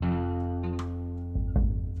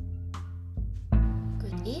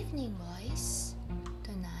Good evening, boys.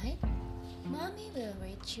 Tonight, Mommy will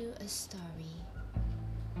read you a story.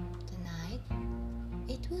 Tonight,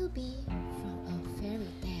 it will be from a fairy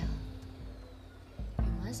tale.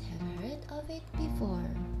 You must have heard of it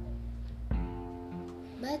before.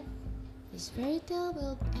 But this fairy tale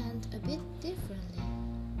will end a bit differently.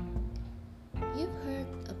 You've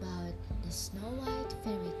heard about the Snow White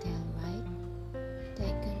fairy tale, right?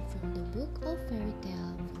 Taken from the book of fairy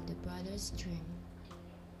tale from the Brothers Grimm.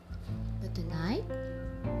 But tonight,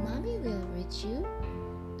 Mommy will read you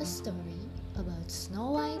a story about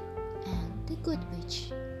Snow White and the Good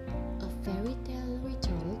Witch, a fairy tale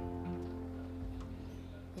retold,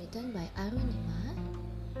 written by Arunima,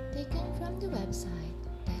 taken from the website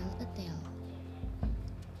Tell a Tale.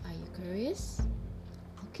 Are you curious?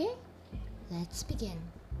 Okay, let's begin.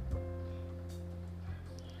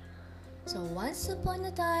 So once upon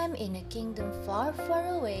a time in a kingdom far,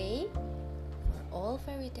 far away, for all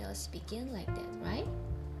fairy tales begin like that, right?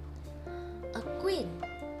 A queen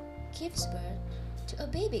gives birth to a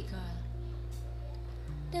baby girl.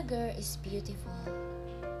 The girl is beautiful,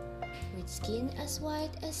 with skin as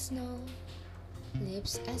white as snow,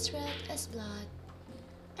 lips as red as blood,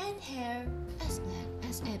 and hair as black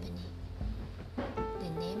as ebony. They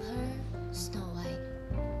name her Snow White.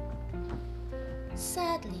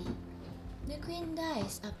 Sadly, the queen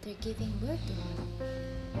dies after giving birth to her.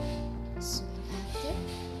 Soon after,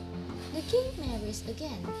 the king marries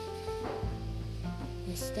again.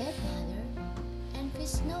 His stepmother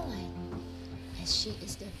envies Snow White, as she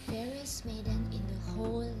is the fairest maiden in the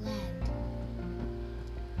whole land.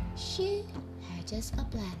 She hatches a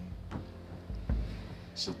plan.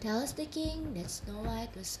 She tells the king that Snow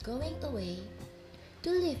White was going away to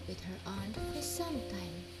live with her aunt for some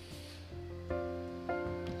time.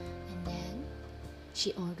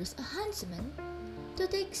 She orders a huntsman to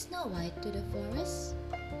take Snow White to the forest,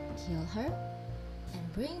 kill her,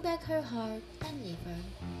 and bring back her heart and liver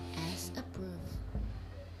as a proof.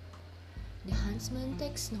 The huntsman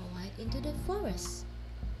takes Snow White into the forest,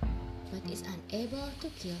 but is unable to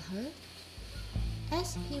kill her,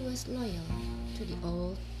 as he was loyal to the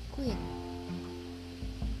old queen.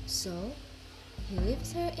 So, he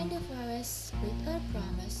leaves her in the forest with a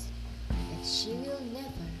promise that she will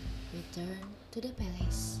never return to the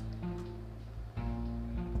palace.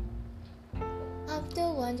 After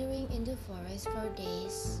wandering in the forest for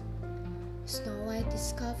days, Snow White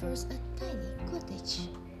discovers a tiny cottage.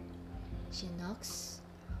 She knocks,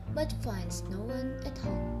 but finds no one at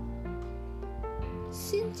home.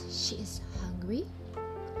 Since she is hungry,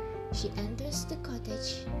 she enters the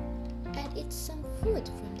cottage and eats some food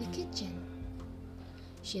from the kitchen.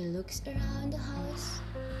 She looks around the house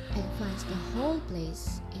and finds the whole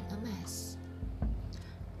place in a mess.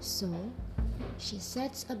 So, she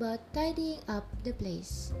sets about tidying up the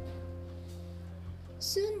place.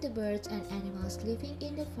 Soon the birds and animals living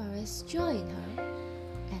in the forest join her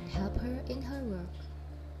and help her in her work.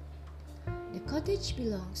 The cottage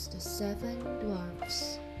belongs to 7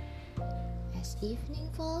 dwarfs. As evening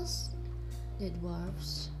falls, the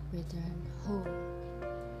dwarfs return home.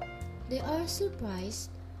 They are surprised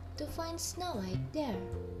to find Snow White there.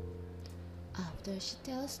 After she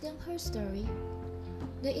tells them her story,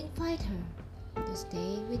 they invite her to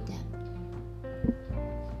stay with them.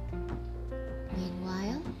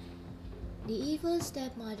 Meanwhile, the evil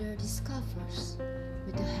stepmother discovers,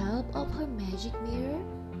 with the help of her magic mirror,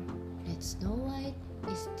 that Snow White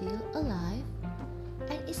is still alive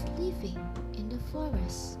and is living in the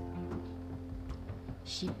forest.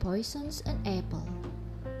 She poisons an apple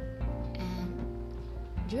and,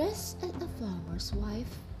 dressed as a farmer's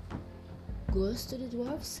wife, goes to the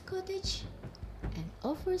dwarf's cottage and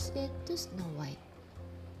offers it to Snow White.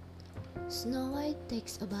 Snow White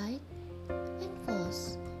takes a bite and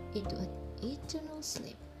falls into an eternal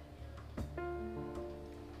sleep.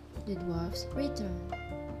 The dwarfs return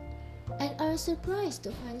and are surprised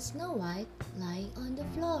to find Snow White lying on the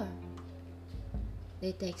floor.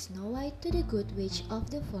 They take Snow White to the Good Witch of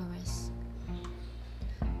the forest.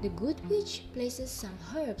 The Good Witch places some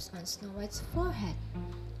herbs on Snow White's forehead,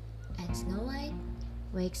 and Snow White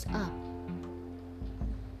wakes up.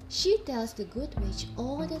 She tells the Good Witch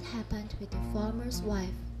all that happened with the farmer's wife.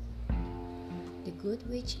 The Good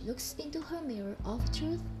Witch looks into her mirror of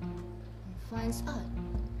truth and finds out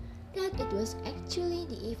that it was actually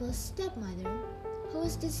the evil stepmother who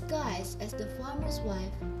was disguised as the farmer's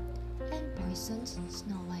wife and poisoned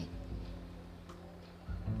Snow White.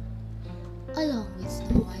 Along with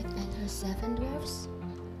Snow White and her 7 dwarfs,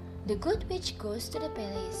 the Good Witch goes to the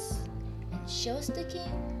palace and shows the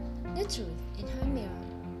king the truth in her mirror.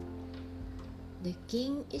 The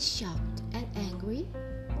king is shocked and angry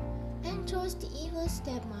and throws the evil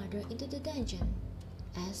stepmother into the dungeon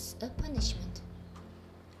as a punishment.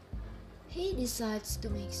 He decides to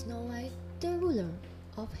make Snow White the ruler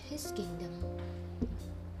of his kingdom.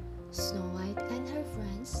 Snow White and her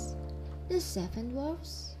friends, the seven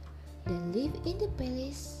dwarfs, they live in the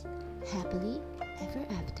palace happily ever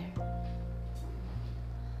after.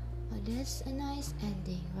 Oh, that's a nice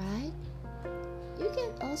ending, right? You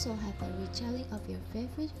can also have a retelling of your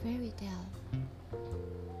favorite fairy tale.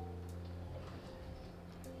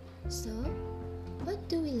 So, what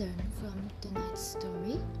do we learn from tonight's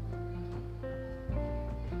story?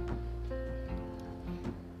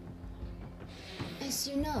 As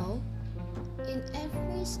you know, in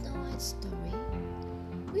every Snow White story,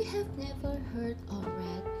 we have never heard or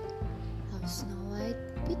read how Snow White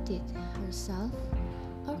pitied herself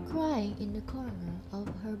or crying in the corner of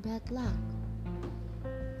her bad luck.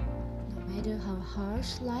 No matter how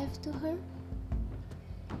harsh life to her,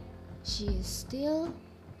 she is still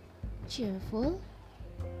cheerful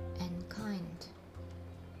and kind.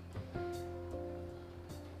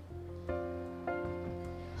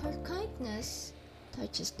 Her kindness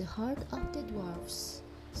touches the heart of the dwarfs,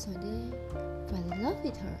 so they fell in love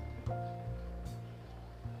with her.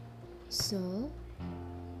 So,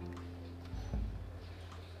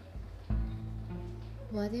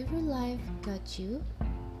 whatever life got you,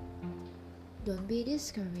 don't be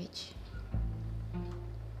discouraged.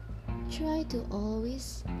 Try to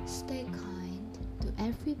always stay kind to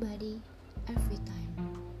everybody, every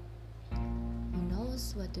time. Who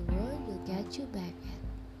knows what the world will get you back at?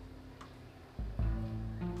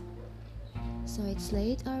 So it's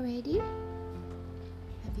late already?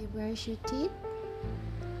 Have you brushed your teeth?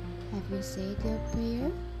 Have you said your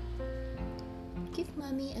prayer? Give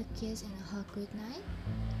mommy a kiss and a hug good night.